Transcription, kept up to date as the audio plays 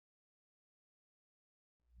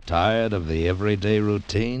Tired of the everyday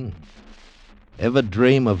routine? Ever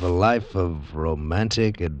dream of a life of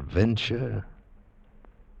romantic adventure?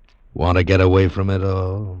 Want to get away from it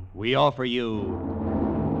all? We offer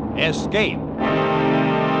you Escape.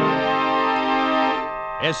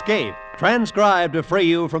 Escape, transcribed to free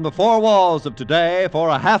you from the four walls of today for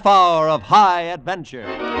a half hour of high adventure.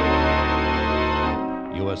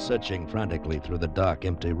 You are searching frantically through the dark,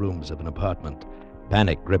 empty rooms of an apartment,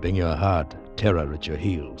 panic gripping your heart, terror at your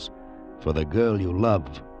heels. For the girl you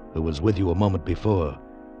love, who was with you a moment before,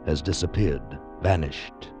 has disappeared,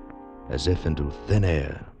 vanished, as if into thin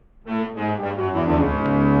air.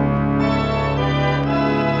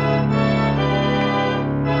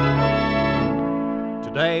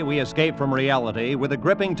 Today, we escape from reality with a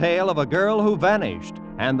gripping tale of a girl who vanished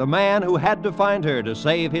and the man who had to find her to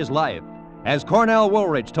save his life, as Cornell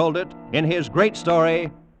Woolrich told it in his great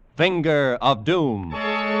story, Finger of Doom.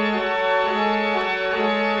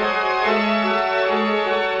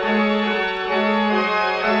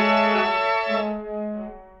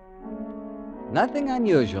 Nothing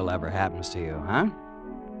unusual ever happens to you, huh?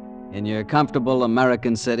 In your comfortable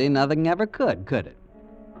American city, nothing ever could it?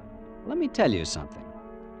 Let me tell you something.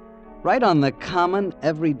 Right on the common,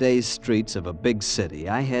 everyday streets of a big city,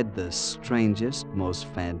 I had the strangest, most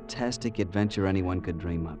fantastic adventure anyone could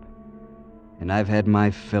dream up. And I've had my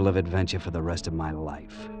fill of adventure for the rest of my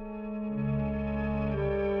life.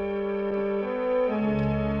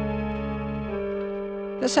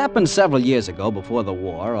 This happened several years ago before the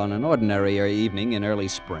war on an ordinary evening in early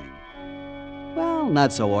spring. Well,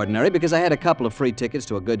 not so ordinary, because I had a couple of free tickets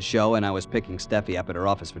to a good show and I was picking Steffi up at her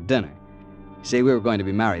office for dinner. See, we were going to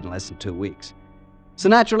be married in less than 2 weeks. So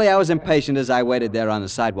naturally, I was impatient as I waited there on the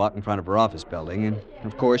sidewalk in front of her office building, and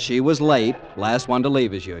of course, she was late, last one to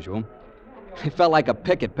leave as usual. I felt like a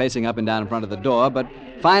picket pacing up and down in front of the door, but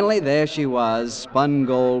finally, there she was, spun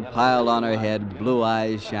gold piled on her head, blue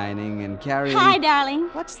eyes shining, and carrying... Hi, darling.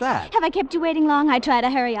 What's that? Have I kept you waiting long? I tried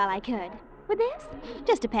to hurry all I could. With this?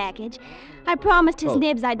 Just a package. I promised his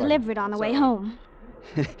nibs I'd deliver it on the way home.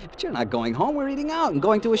 But you're not going home. We're eating out and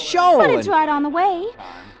going to a show. But it's right on the way.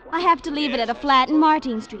 I have to leave it at a flat in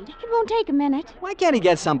Martine Street. It won't take a minute. Why can't he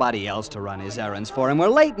get somebody else to run his errands for him? We're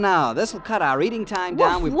late now. This'll cut our eating time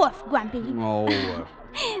down. Woof, woof, Grumpy. Oh,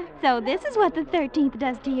 So this is what the 13th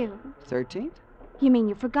does to you. 13th? You mean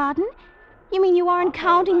you've forgotten? You mean you aren't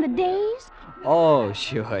counting the days? Oh,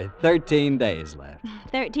 sure. 13 days left.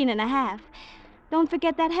 13 and a half. Don't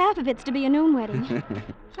forget that half of it's to be a noon wedding.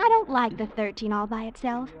 I don't like the 13 all by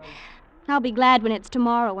itself. I'll be glad when it's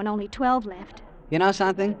tomorrow and only 12 left. You know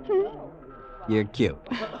something? You're cute.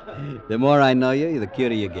 The more I know you, the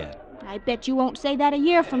cuter you get. I bet you won't say that a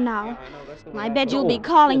year from now. I bet you'll be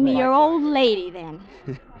calling me your old lady then.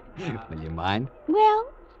 Will you mind?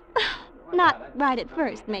 Well, not right at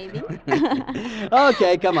first, maybe.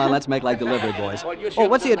 Okay, come on. Let's make like delivery boys. Oh,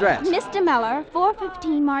 what's the address? Mr. Miller,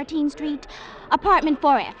 415 Martine Street, apartment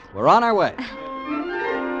 4F. We're on our way.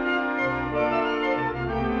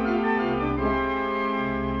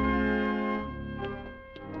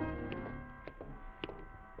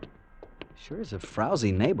 Sure is a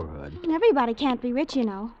frowsy neighborhood. Everybody can't be rich, you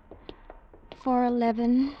know.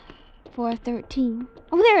 411, 413.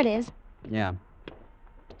 Oh, there it is. Yeah.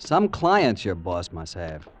 Some clients your boss must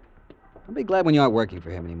have. I'll be glad when you aren't working for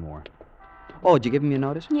him anymore. Oh, did you give him your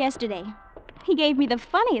notice? Yesterday. He gave me the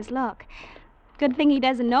funniest look. Good thing he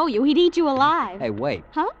doesn't know you. He'd eat you alive. Hey, wait.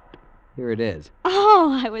 Huh? Here it is.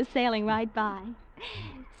 Oh, I was sailing right by.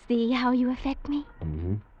 See how you affect me?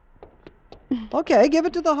 Mm-hmm. Okay, give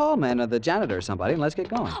it to the hall man or the janitor or somebody, and let's get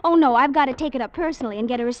going. Oh, no, I've got to take it up personally and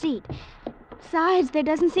get a receipt. Besides, there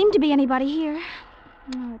doesn't seem to be anybody here.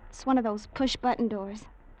 Oh, it's one of those push-button doors.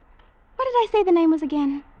 What did I say the name was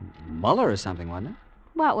again? Muller or something, wasn't it?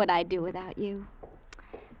 What would I do without you?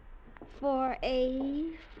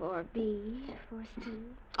 4A, 4B, 4C.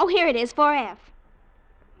 Oh, here it is, 4F.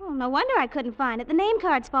 Oh, no wonder I couldn't find it. The name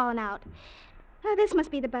card's fallen out. Oh, this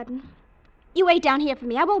must be the button. You wait down here for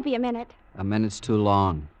me. I won't be a minute. A minute's too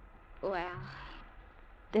long. Well,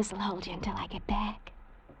 this'll hold you until I get back.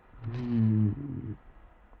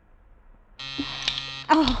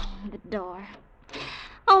 Oh, the door.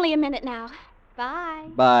 Only a minute now. Bye.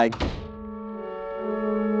 Bye.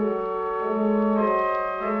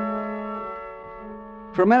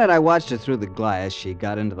 For a minute, I watched her through the glass. She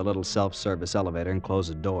got into the little self-service elevator and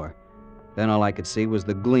closed the door. Then all I could see was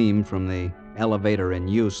the gleam from the elevator in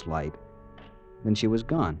use light. Then she was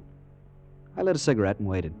gone. I lit a cigarette and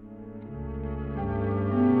waited.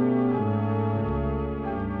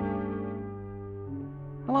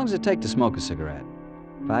 How long does it take to smoke a cigarette?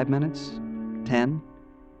 5 minutes? 10?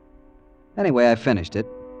 Anyway, I finished it,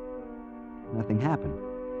 Nothing happened.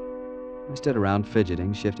 I stood around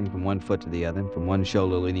fidgeting, shifting from one foot to the other, and from one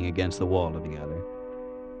shoulder leaning against the wall to the other.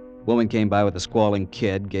 A woman came by with a squalling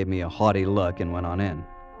kid, gave me a haughty look, and went on in.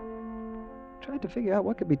 I tried to figure out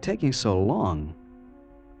what could be taking so long.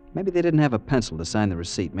 Maybe they didn't have a pencil to sign the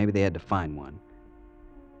receipt. Maybe they had to find one.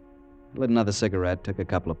 I lit another cigarette, took a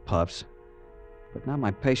couple of puffs, but now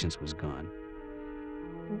my patience was gone.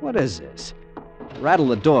 What is this? I rattled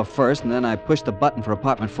the door first, and then I pushed the button for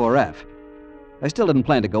apartment 4F. I still didn't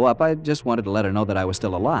plan to go up. I just wanted to let her know that I was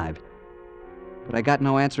still alive. But I got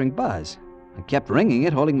no answering buzz. I kept ringing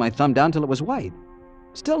it, holding my thumb down till it was white.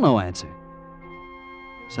 Still no answer.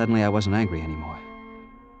 Suddenly, I wasn't angry anymore.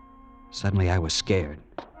 Suddenly, I was scared.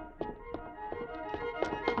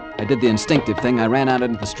 I did the instinctive thing. I ran out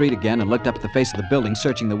into the street again and looked up at the face of the building,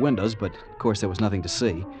 searching the windows, but of course there was nothing to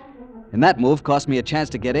see. And that move cost me a chance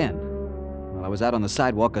to get in. While I was out on the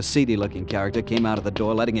sidewalk, a seedy-looking character came out of the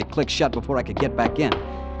door, letting it click shut before I could get back in.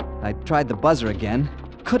 I tried the buzzer again.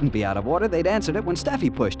 Couldn't be out of order. They'd answered it when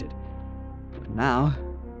Steffi pushed it. But now,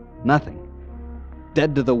 nothing.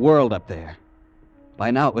 Dead to the world up there.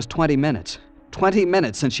 By now it was 20 minutes. 20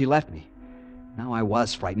 minutes since she left me. Now I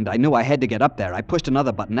was frightened. I knew I had to get up there. I pushed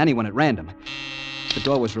another button, anyone at random. The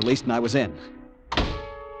door was released and I was in.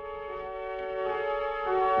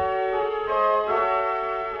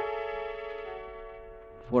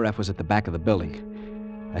 .4F was at the back of the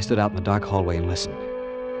building. I stood out in the dark hallway and listened.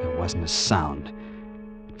 There wasn't a sound.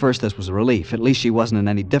 At first, this was a relief. At least she wasn't in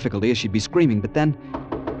any difficulty, or she'd be screaming. But then,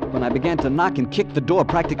 when I began to knock and kick the door,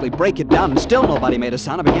 practically break it down, and still nobody made a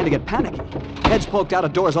sound, I began to get panicky. Heads poked out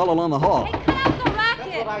of doors all along the hall. Hey, cut out the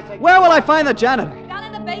racket! Where will I find the janitor? Down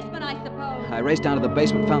in the basement, I suppose. I raced down to the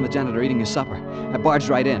basement, found the janitor eating his supper. I barged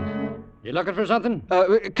right in. You looking for something?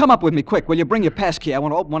 Come up with me, quick. Will you bring your pass key? I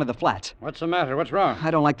want to open one of the flats. What's the matter? What's wrong?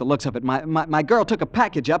 I don't like the looks of it. My girl took a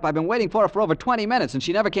package up. I've been waiting for her for over 20 minutes, and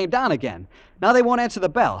she never came down again. Now they won't answer the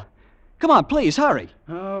bell. Come on, please, hurry.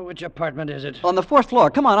 Oh, which apartment is it? On the 4th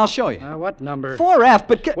floor. Come on, I'll show you. What number? 4F,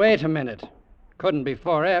 but... Wait a minute. Couldn't be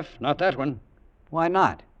 4F, not that one. Why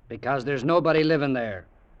not? Because there's nobody living there.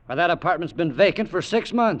 Why, that apartment's been vacant for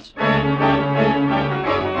 6 months.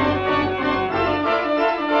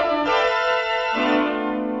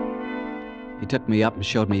 He took me up and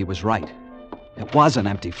showed me he was right. It was an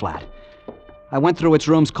empty flat. I went through its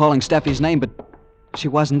rooms calling Steffi's name, but she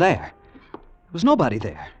wasn't there. There was nobody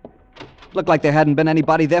there. It looked like there hadn't been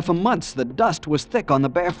anybody there for months. The dust was thick on the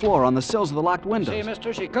bare floor, on the sills of the locked windows. See,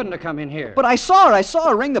 mister, she couldn't have come in here. But I saw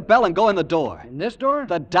her ring the bell and go in the door. In this door?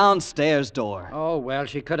 The downstairs door. Oh, well,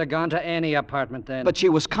 she could have gone to any apartment then. But she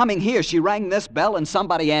was coming here. She rang this bell and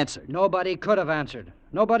somebody answered. Nobody could have answered.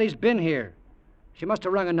 Nobody's been here. She must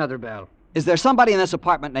have rung another bell. Is there somebody in this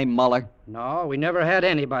apartment named Muller? No, we never had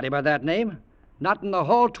anybody by that name. Not in the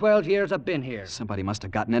whole 12 years I've been here. Somebody must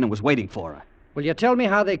have gotten in and was waiting for her. Will you tell me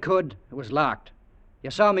how they could? It was locked.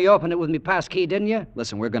 You saw me open it with me pass key, didn't you?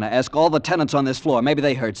 Listen, we're going to ask all the tenants on this floor. Maybe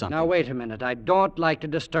they heard something. Now, wait a minute. I don't like to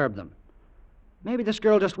disturb them. Maybe this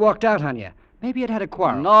girl just walked out on you. Maybe it had a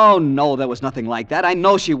quarrel. No, there was nothing like that. I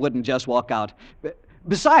know she wouldn't just walk out.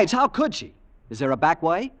 Besides, how could she? Is there a back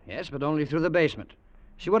way? Yes, but only through the basement.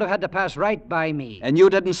 She would have had to pass right by me. And you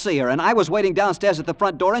didn't see her, and I was waiting downstairs at the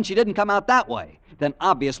front door, and she didn't come out that way. Then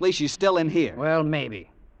obviously she's still in here. Well, maybe.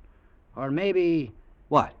 Or maybe...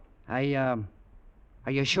 What? Are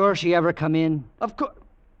you sure she ever come in? Of course.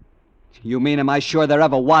 You mean, am I sure there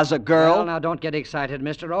ever was a girl? Well, now, don't get excited,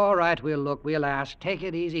 mister. All right, we'll look, we'll ask. Take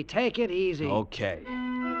it easy, take it easy. Okay.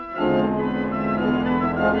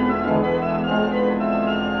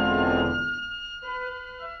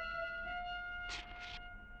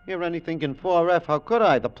 Hear anything in 4F? How could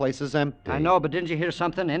I? The place is empty. I know, but didn't you hear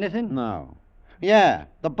something? Anything? No. Yeah,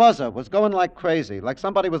 the buzzer was going like crazy, like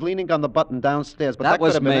somebody was leaning on the button downstairs. But that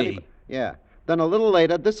was could have been me. anybody. Yeah. Then a little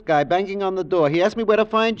later, this guy banging on the door. He asked me where to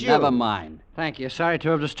find you. Never mind. Thank you. Sorry to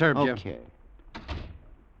have disturbed you. Okay.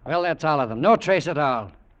 Well, that's all of them. No trace at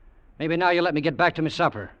all. Maybe now you'll let me get back to my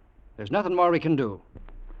supper. There's nothing more we can do.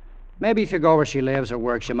 Maybe if you go where she lives or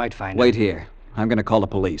works, you might find her. Wait here. I'm going to call the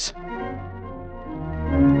police.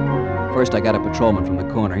 First, I got a patrolman from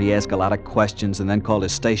the corner. He asked a lot of questions and then called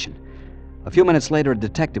his station. A few minutes later, a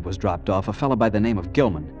detective was dropped off, a fellow by the name of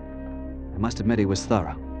Gilman. I must admit he was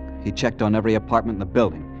thorough. He checked on every apartment in the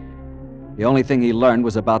building. The only thing he learned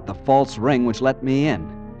was about the false ring which let me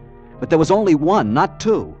in. But there was only one, not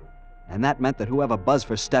two. And that meant that whoever buzzed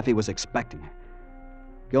for Steffi was expecting her.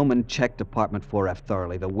 Gilman checked apartment 4F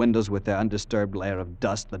thoroughly, the windows with their undisturbed layer of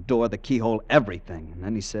dust, the door, the keyhole, everything. And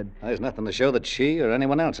then he said, There's nothing to show that she or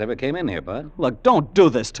anyone else ever came in here, Bud. "Look, don't do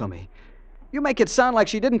this to me. You make it sound like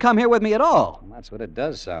she didn't come here with me at all. That's what it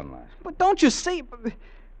does sound like. But don't you see?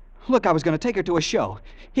 Look, I was going to take her to a show.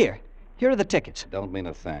 Here are the tickets. Don't mean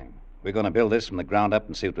a thing. We're going to build this from the ground up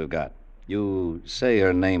and see what we've got. You say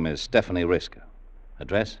her name is Stephanie Riska.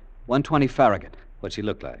 Address? 120 Farragut. What's she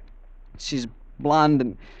look like? She's blonde,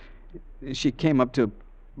 and she came up to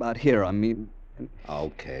about here. I mean...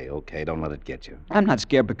 Okay. Don't let it get you. I'm not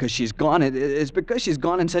scared because she's gone. It's because she's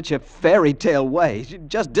gone in such a fairy tale way. She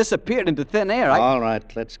just disappeared into thin air. All right,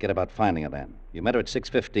 let's get about finding her then. You met her at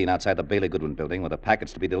 6:15 outside the Bailey Goodwin building with a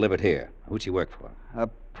package to be delivered here. Who'd she work for? A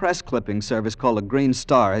press clipping service called the Green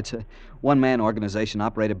Star. It's a one-man organization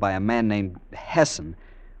operated by a man named Hessen.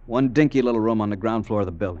 One dinky little room on the ground floor of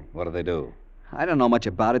the building. What do they do? I don't know much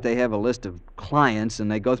about it. They have a list of clients, and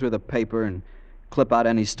they go through the paper and clip out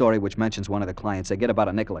any story which mentions one of the clients. They get about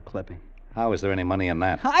a nickel a clipping. How is there any money in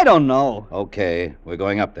that? I don't know. Okay, we're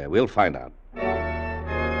going up there. We'll find out.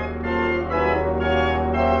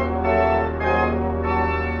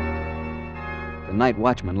 The night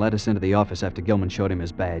watchman led us into the office after Gilman showed him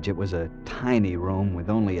his badge. It was a tiny room with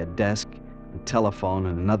only a desk, a telephone,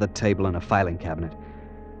 and another table and a filing cabinet.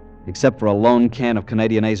 Except for a lone can of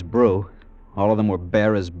Canadian Ace brew, all of them were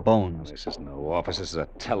bare as bones. This is no office. This is a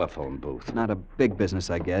telephone booth. Not a big business,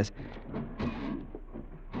 I guess.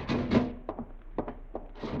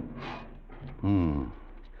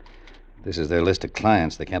 This is their list of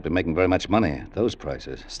clients. They can't be making very much money at those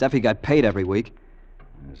prices. Steffi got paid every week.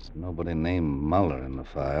 There's nobody named Muller in the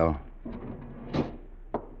file.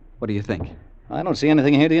 What do you think? I don't see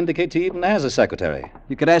anything here to indicate he even has a secretary.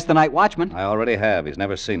 You could ask the night watchman. I already have. He's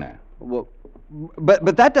never seen her. Well,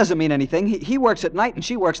 but that doesn't mean anything. He works at night and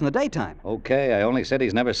she works in the daytime. Okay, I only said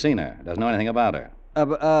he's never seen her. Doesn't know anything about her.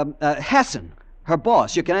 Hessen, her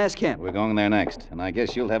boss. You can ask him. We're going there next, and I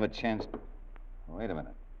guess you'll have a chance. Wait a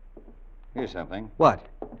minute. Here's something. What?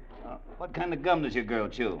 What kind of gum does your girl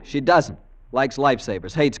chew? She doesn't. Likes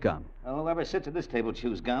Lifesavers, hates gum. Well, whoever sits at this table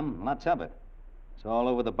chews gum. Lots of it. It's all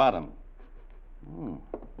over the bottom.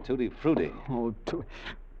 Tutti frutti. Oh,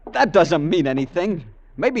 that doesn't mean anything.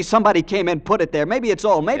 Maybe somebody came in, put it there. Maybe it's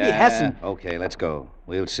all. Maybe Hessen. Okay, let's go.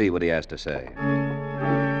 We'll see what he has to say.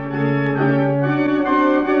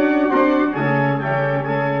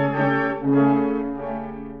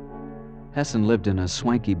 Hessen lived in a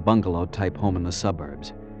swanky bungalow-type home in the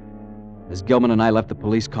suburbs. As Gilman and I left the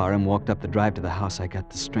police car and walked up the drive to the house, I got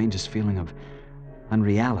the strangest feeling of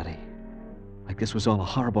unreality. Like this was all a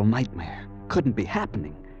horrible nightmare. Couldn't be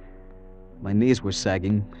happening. My knees were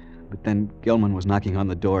sagging, but then Gilman was knocking on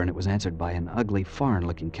the door, and it was answered by an ugly,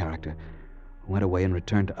 foreign-looking character who went away and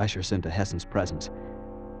returned to usher us into Hessen's presence.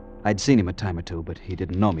 I'd seen him a time or two, but he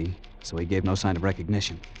didn't know me, so he gave no sign of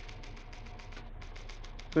recognition.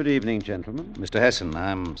 Good evening, gentlemen. Mr. Hessen,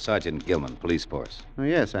 I'm Sergeant Gilman, police force. Oh,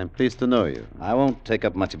 yes, I'm pleased to know you. I won't take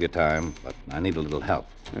up much of your time, but I need a little help.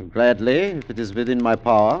 Gladly, if it is within my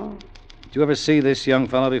power. Did you ever see this young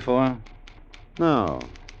fellow before? No.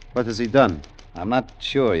 What has he done? I'm not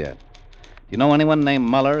sure yet. Do you know anyone named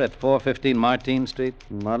Muller at 415 Martine Street?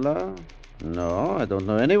 Muller? No, I don't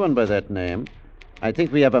know anyone by that name. I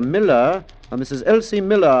think we have a Miller, a Mrs. Elsie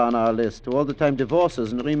Miller on our list, who all the time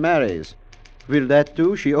divorces and remarries. Will that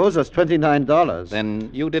do? She owes us $29. Then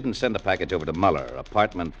you didn't send a package over to Muller,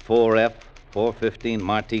 apartment 4F, 415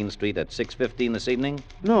 Martine Street at 6:15 this evening?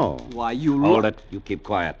 No. Why, you... Hold it. You keep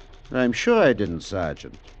quiet. I'm sure I didn't,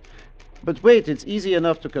 Sergeant. But wait, it's easy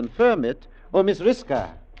enough to confirm it. Oh, Miss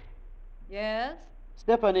Riska. Yes?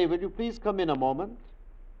 Stephanie, will you please come in a moment?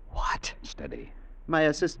 What? Steady. My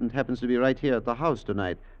assistant happens to be right here at the house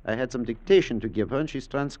tonight. I had some dictation to give her, and she's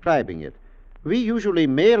transcribing it. We usually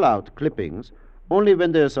mail out clippings. Only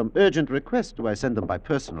when there's some urgent request do I send them by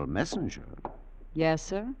personal messenger. Yes,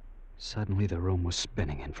 sir? Suddenly the room was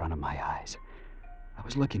spinning in front of my eyes. I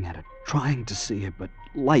was looking at it, trying to see it, but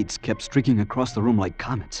lights kept streaking across the room like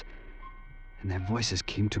comets. And their voices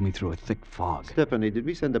came to me through a thick fog. Stephanie, did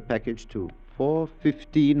we send a package to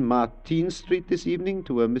 415 Martine Street this evening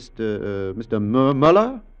to a Mr.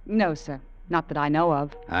 Muller? No, sir. Not that I know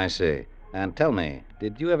of. I see. And tell me,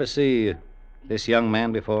 did you ever see this young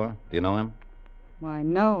man before? Do you know him? Why,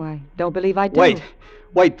 no, I don't believe I do.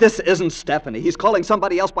 Wait, this isn't Stephanie. He's calling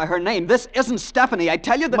somebody else by her name. This isn't Stephanie. I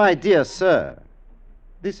tell you that... My dear sir,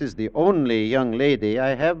 this is the only young lady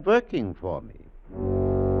I have working for me.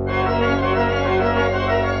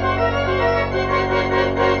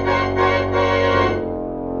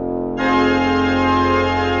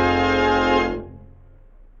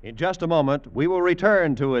 In just a moment, we will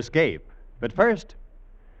return to Escape. But first,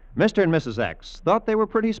 Mr. and Mrs. X thought they were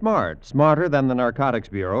pretty smart, smarter than the Narcotics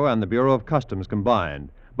Bureau and the Bureau of Customs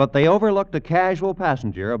combined. but they overlooked a casual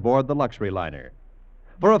passenger aboard the luxury liner.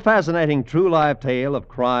 For a fascinating true-life tale of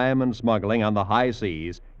crime and smuggling on the high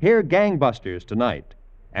seas, hear Gangbusters tonight.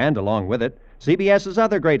 And along with it, CBS's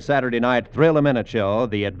other great Saturday night thrill-a-minute show,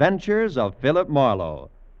 The Adventures of Philip Marlowe.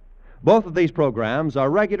 Both of these programs are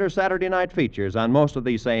regular Saturday night features on most of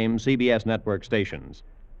these same CBS network stations.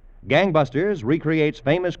 Gangbusters recreates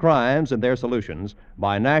famous crimes and their solutions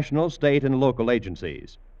by national, state, and local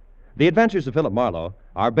agencies. The Adventures of Philip Marlowe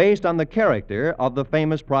are based on the character of the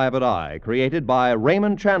famous Private Eye, created by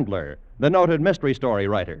Raymond Chandler, the noted mystery story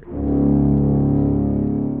writer.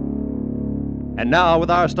 And now, with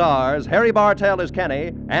our stars, Harry Bartell as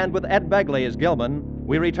Kenny, and with Ed Begley as Gilman,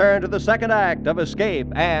 we return to the second act of Escape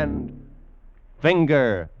and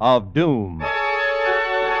Finger of Doom.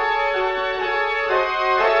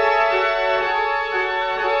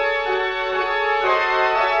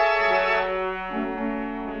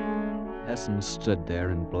 Hesson stood there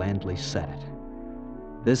and blandly sat.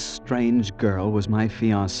 This strange girl was my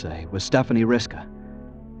fiancée, was Stephanie Riska.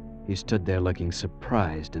 He stood there looking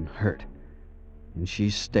surprised and hurt, and she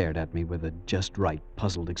stared at me with a just right,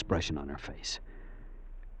 puzzled expression on her face.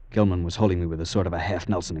 Gilman was holding me with a sort of a half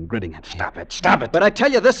Nelson and gritting at me. Stop it. But I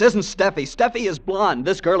tell you, this isn't Steffi. Steffi is blonde.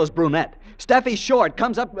 This girl is brunette. Steffi's short,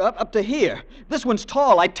 comes up to here. This one's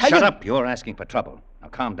tall. I tell you... Shut up. You're asking for trouble. Now,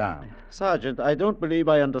 calm down. Sergeant, I don't believe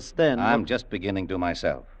I understand. I'm just beginning to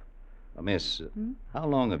myself. Miss, how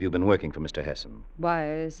long have you been working for Mr. Hesson?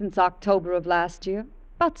 Why, since October of last year.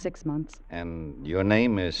 About 6 months. And your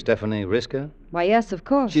name is Stephanie Riska? Why, yes, of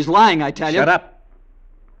course. She's lying, I tell you. Shut up.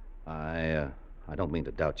 I don't mean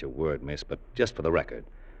to doubt your word, miss, but just for the record,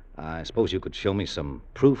 I suppose you could show me some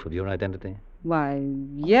proof of your identity? Why,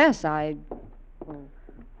 yes, right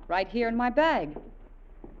here in my bag.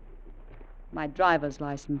 My driver's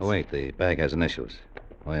license. Oh, wait, the bag has initials.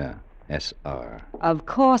 Oh, yeah, S.R. Of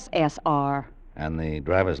course, S.R. And the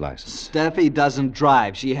driver's license. Steffi doesn't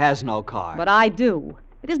drive. She has no car. But I do.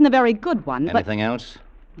 It isn't a very good one, Anything else?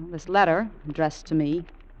 Well, this letter, addressed to me.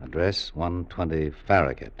 Address 120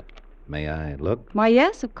 Farragut. May I look? Why,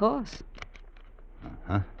 yes, of course.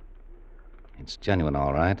 Uh-huh. It's genuine,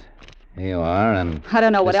 all right. Here you are, and... I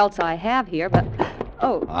don't know what else I have here, but...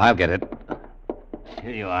 Oh. I'll get it.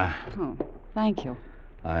 Here you are. Oh, thank you.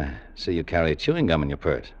 I see you carry chewing gum in your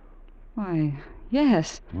purse. Why,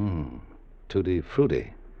 yes. Tutti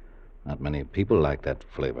frutti. Not many people like that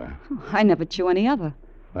flavor. I never chew any other.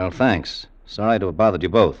 Well, thanks. Sorry to have bothered you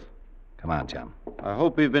both. Come on, chum. I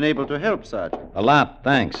hope we've been able to help, Sergeant. A lot,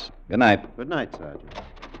 thanks. Good night. Good night, Sergeant.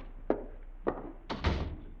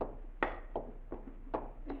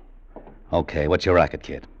 Okay, what's your racket,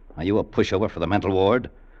 kid? Are you a pushover for the mental ward?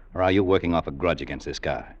 Or are you working off a grudge against this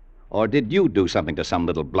guy? Or did you do something to some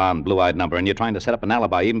little blonde, blue-eyed number and you're trying to set up an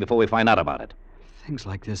alibi even before we find out about it? Things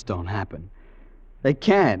like this don't happen. They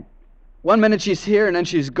can't. 1 minute she's here and then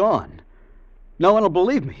she's gone. No one will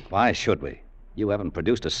believe me. Why should we? You haven't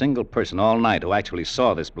produced a single person all night who actually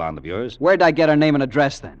saw this blonde of yours. Where'd I get her name and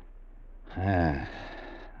address then?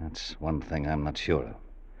 That's one thing I'm not sure of.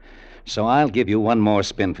 So I'll give you one more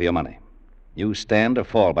spin for your money. You stand or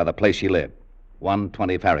fall by the place she lived,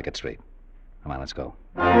 120 Farragut Street. Come on, let's go.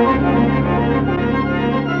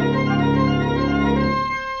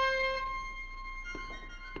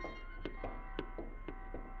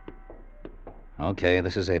 Okay,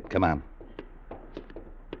 this is it. Come on.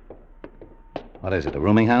 What is it, a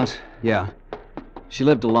rooming house? Yeah. She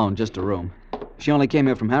lived alone, just a room. She only came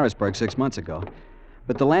here from Harrisburg 6 months ago.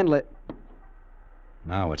 But the landlady...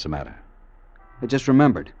 Now, what's the matter? I just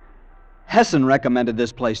remembered. Hesson recommended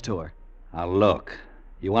this place to her. Now, look.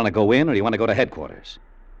 You want to go in or you want to go to headquarters?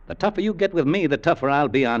 The tougher you get with me, the tougher I'll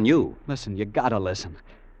be on you. Listen, you gotta listen.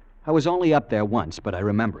 I was only up there once, but I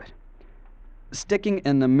remember it. Sticking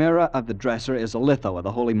in the mirror of the dresser is a litho of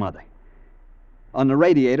the Holy Mother. On the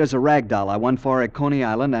radiator's a rag doll I won for her at Coney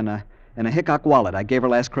Island and a Hickok wallet I gave her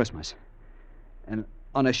last Christmas. And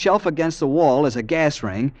on a shelf against the wall is a gas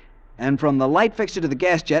ring, and from the light fixture to the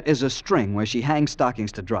gas jet is a string where she hangs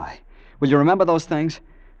stockings to dry. Will you remember those things?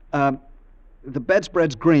 The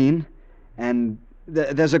bedspread's green, and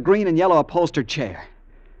there's a green and yellow upholstered chair.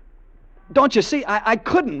 Don't you see? I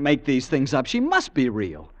couldn't make these things up. She must be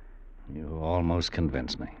real. You almost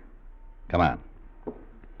convinced me. Come on.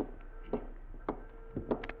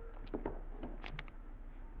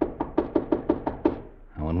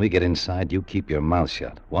 Now, when we get inside, you keep your mouth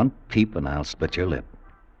shut. One peep and I'll split your lip.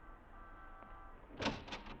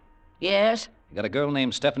 Yes? You got a girl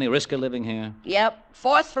named Stephanie Riska living here? Yep.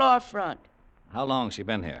 4th floor front. How long's she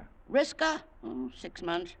been here? Riska? 6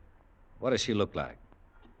 months. What does she look like?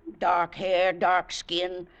 Dark hair, dark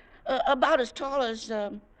skin, About as tall as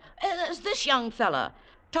this young fella.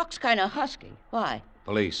 Talks kind of husky. Why?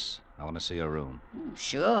 Police. I want to see your room.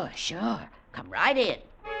 Sure. Come right in.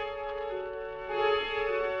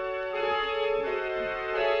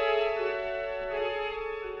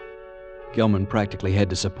 Gilman practically had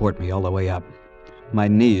to support me all the way up. My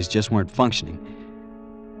knees just weren't functioning.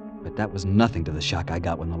 But that was nothing to the shock I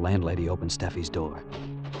got when the landlady opened Steffi's door.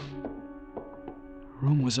 The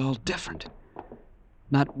room was all different.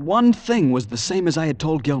 Not one thing was the same as I had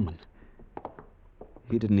told Gilman.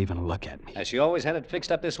 He didn't even look at me. Has she always had it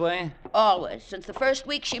fixed up this way? Always, since the first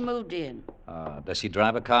week she moved in. Does she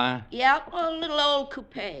drive a car? Yeah, a little old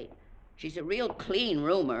coupe. She's a real clean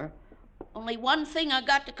roomer. Only one thing I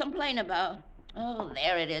got to complain about. Oh,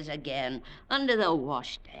 there it is again, under the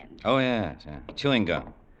washstand. Oh, yes. Chewing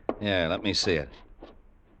gum. Yeah, let me see it.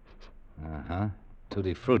 Uh-huh.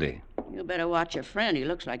 Tutti frutti. You better watch your friend. He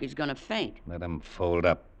looks like he's going to faint. Let him fold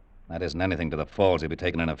up. That isn't anything to the falls he'll be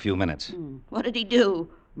taking in a few minutes. What did he do?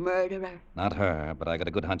 Murderer? Not her, but I got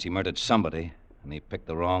a good hunch he murdered somebody, and he picked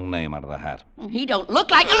the wrong name out of the hat. He don't look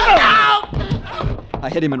like... Look out! I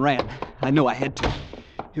hit him and ran. I knew I had to.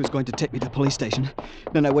 He was going to take me to the police station.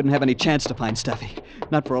 Then I wouldn't have any chance to find Steffi.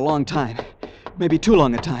 Not for a long time. Maybe too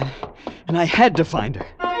long a time. And I had to find her.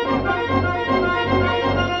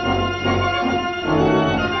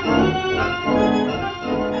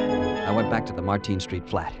 I went back to the Martine Street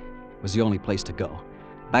flat. It was the only place to go.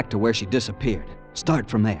 Back to where she disappeared. Start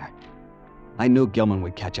from there. I knew Gilman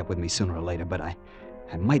would catch up with me sooner or later, but I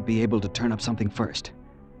might be able to turn up something first.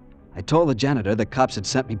 I told the janitor the cops had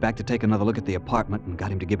sent me back to take another look at the apartment and got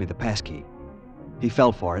him to give me the passkey. He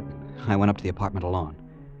fell for it. I went up to the apartment alone.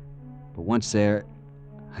 But once there,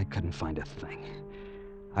 I couldn't find a thing.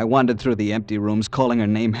 I wandered through the empty rooms, calling her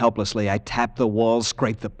name helplessly. I tapped the walls,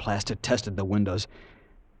 scraped the plaster, tested the windows.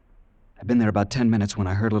 I'd been there about 10 minutes when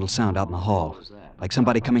I heard a little sound out in the hall, like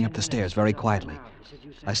somebody coming up the stairs very quietly.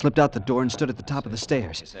 I slipped out the door and stood at the top of the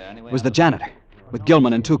stairs. It was the janitor, with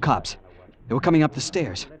Gilman and 2 cops. They were coming up the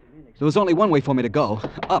stairs. There was only one way for me to go,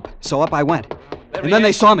 up, so up I went. And then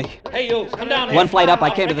they saw me. Hey, you, come down here. One flight up, I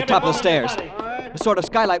came to the top of the stairs. A sort of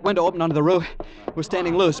skylight window opened onto the roof. It was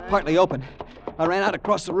standing loose, partly open. I ran out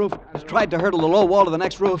across the roof, tried to hurdle the low wall to the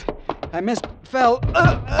next roof. I missed, fell.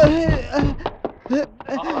 All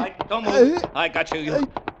right, don't move. I got you,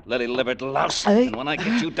 you lily-livered louse. And when I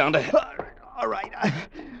get you down to hell... All right,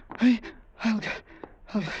 I'll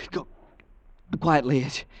go quietly.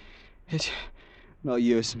 It's no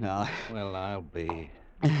use now. Well, I'll be...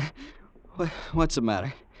 What's the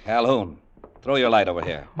matter? Calhoun, throw your light over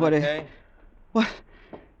here. What? Okay. What?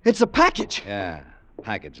 It's a package. Yeah,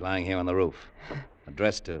 package lying here on the roof.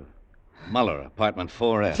 Addressed to Muller, apartment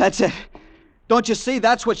 4F. That's it. Don't you see?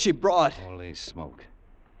 That's what she brought. Holy smoke.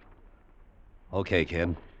 Okay,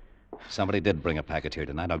 kid. Somebody did bring a package here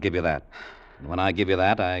tonight. I'll give you that. And when I give you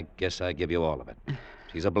that, I guess I give you all of it.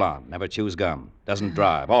 She's a blonde, never chews gum, doesn't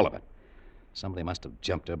drive, all of it. Somebody must have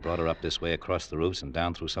jumped her, brought her up this way across the roofs and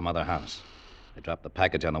down through some other house. They dropped the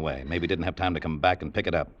package on the way. Maybe didn't have time to come back and pick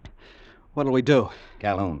it up. What'll we do?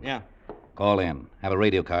 Calhoun. Yeah. Call in. Have a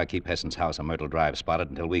radio car keep Hessen's house on Myrtle Drive spotted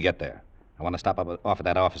until we get there. I want to stop off at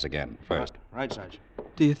that office again first. Right, Sarge.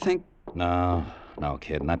 Do you think... No,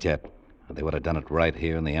 kid, not yet. They would have done it right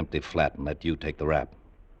here in the empty flat and let you take the rap.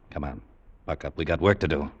 Come on, buck up. We got work to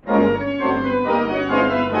do.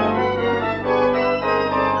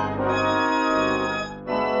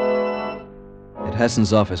 At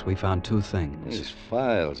Hessen's office, we found 2 things. These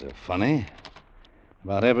files are funny.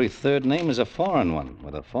 About every third name is a foreign one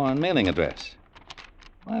with a foreign mailing address.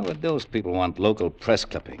 Why would those people want local press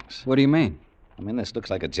clippings? What do you mean? I mean, this looks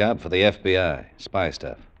like a job for the FBI, spy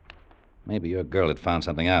stuff. Maybe your girl had found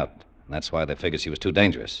something out, and that's why they figured she was too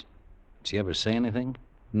dangerous. Did she ever say anything?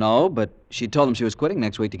 No, but she told them she was quitting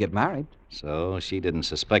next week to get married. So she didn't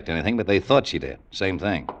suspect anything, but they thought she did. Same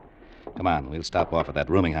thing. Come on, we'll stop off at that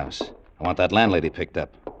rooming house. I want that landlady picked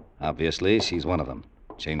up. Obviously, she's one of them.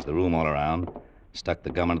 Changed the room all around, stuck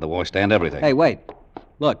the gum into the washstand, everything. Hey, wait.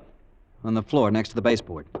 Look, on the floor next to the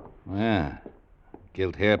baseboard. Yeah,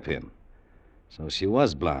 gilt hairpin. So she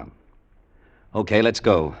was blonde. Okay, let's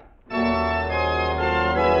go.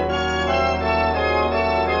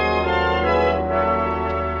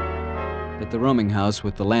 At the rooming house,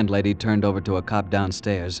 with the landlady turned over to a cop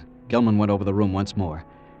downstairs, Gilman went over the room once more.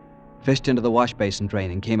 Fished into the wash basin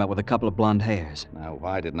drain and came out with a couple of blonde hairs. Now,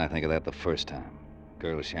 why didn't I think of that the first time?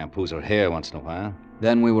 Girl shampoos her hair once in a while.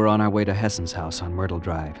 Then we were on our way to Hessen's house on Myrtle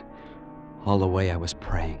Drive. All the way I was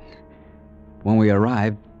praying. When we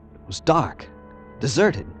arrived, it was dark,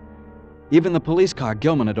 deserted. Even the police car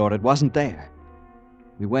Gilman had ordered wasn't there.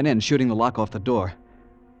 We went in, shooting the lock off the door.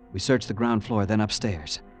 We searched the ground floor, then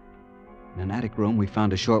upstairs. In an attic room, we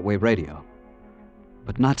found a shortwave radio.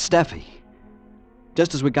 But not Steffi.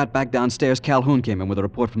 Just as we got back downstairs, Calhoun came in with a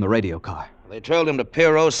report from the radio car. They trailed him to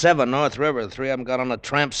Pier 07, North River. The three of them got on a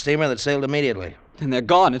tramp steamer that sailed immediately. And they're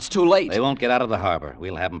gone. It's too late. They won't get out of the harbor.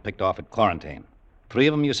 We'll have them picked off at quarantine. 3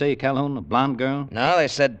 of them, you say, Calhoun? A blonde girl? No, they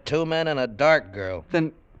said 2 men and a dark girl.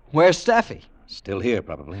 Then where's Steffi? Still here,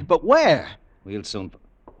 probably. But where? We'll soon...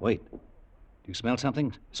 Wait. Do you smell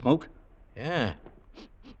something? Smoke? Yeah.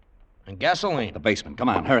 And gasoline. The basement. Come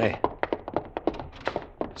on, hurry.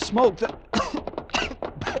 Smoke.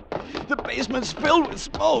 The basement's filled with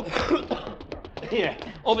smoke. Here,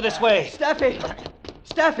 over this way. Steffi!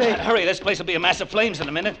 Steffi! Hurry, this place will be a mass of flames in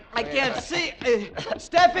a minute. I can't see.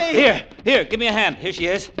 Steffi! Here, give me a hand. Here she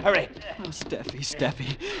is. Hurry. Oh,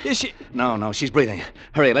 Steffi. Is she... No, she's breathing.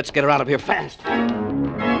 Hurry, let's get her out of here fast.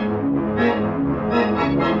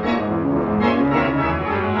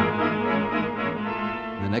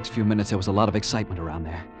 In the next few minutes, there was a lot of excitement around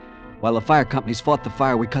there. While the fire companies fought the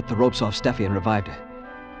fire, we cut the ropes off Steffi and revived her.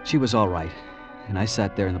 She was all right, and I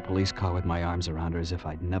sat there in the police car with my arms around her as if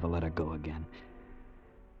I'd never let her go again.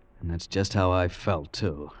 And that's just how I felt,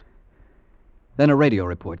 too. Then a radio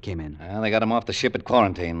report came in. Well, they got him off the ship at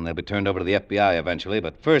quarantine. They'll be turned over to the FBI eventually,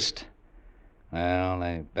 but first... Well,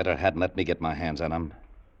 they better hadn't let me get my hands on him.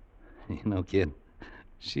 You know, kid,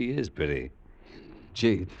 she is pretty.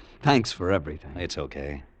 Gee, thanks for everything. It's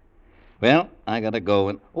okay. Well, I gotta go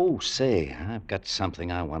and... Oh, say, I've got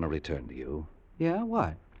something I want to return to you. Yeah,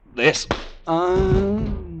 what? This.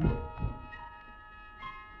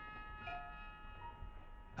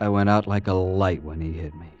 I went out like a light when he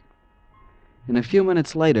hit me. And a few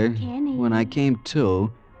minutes later, Kenny. when I came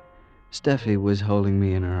to, Steffi was holding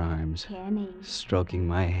me in her arms, Kenny. stroking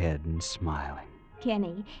my head and smiling.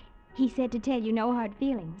 Kenny, he said to tell you no hard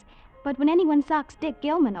feelings. But when anyone socks Dick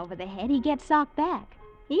Gilman over the head, he gets socked back,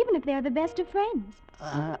 even if they're the best of friends.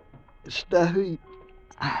 Steffi,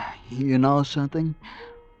 you know something?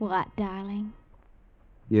 What, darling?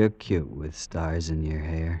 You're cute with stars in your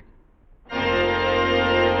hair.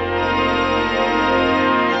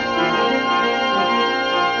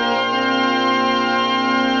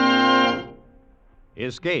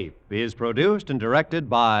 Escape is produced and directed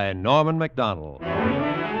by Norman MacDonald.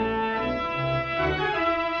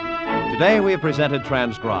 Today we have presented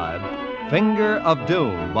transcribed Finger of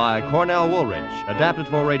Doom by Cornell Woolrich, adapted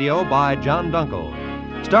for radio by John Dunkel.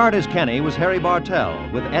 Starred as Kenny was Harry Bartell,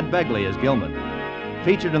 with Ed Begley as Gilman.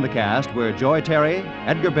 Featured in the cast were Joy Terry,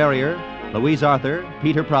 Edgar Barrier, Louise Arthur,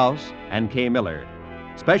 Peter Prowse, and Kay Miller.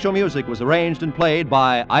 Special music was arranged and played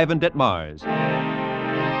by Ivan Ditmars.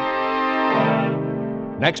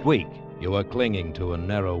 Next week. You are clinging to a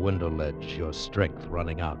narrow window ledge, your strength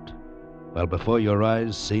running out. While before your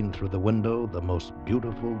eyes, seen through the window, the most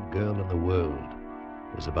beautiful girl in the world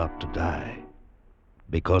is about to die.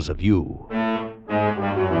 Because of you.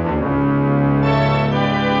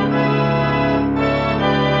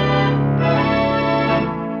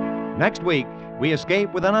 Next week, we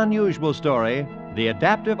escape with an unusual story, The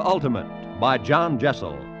Adaptive Ultimate by John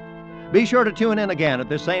Jessel. Be sure to tune in again at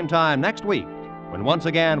this same time next week, when once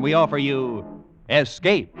again we offer you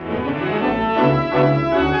Escape.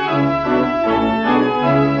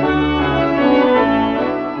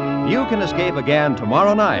 You can escape again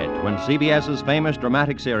tomorrow night when CBS's famous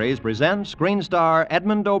dramatic series presents screen star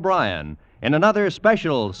Edmund O'Brien in another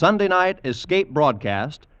special Sunday night escape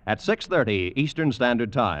broadcast at 6:30 Eastern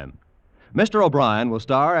Standard Time. Mr. O'Brien will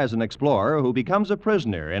star as an explorer who becomes a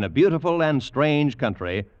prisoner in a beautiful and strange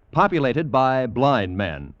country populated by blind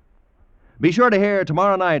men. Be sure to hear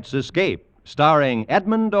tomorrow night's Escape, starring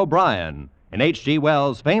Edmund O'Brien in H.G.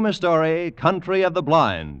 Wells' famous story, Country of the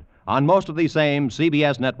Blind, on most of these same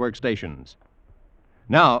CBS network stations.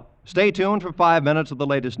 Now, stay tuned for 5 minutes of the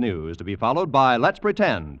latest news, to be followed by Let's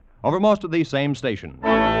Pretend, over most of these same stations.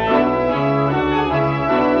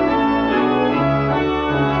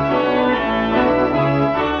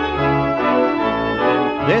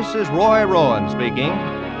 This is Roy Rowan speaking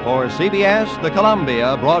for CBS, the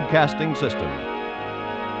Columbia Broadcasting System.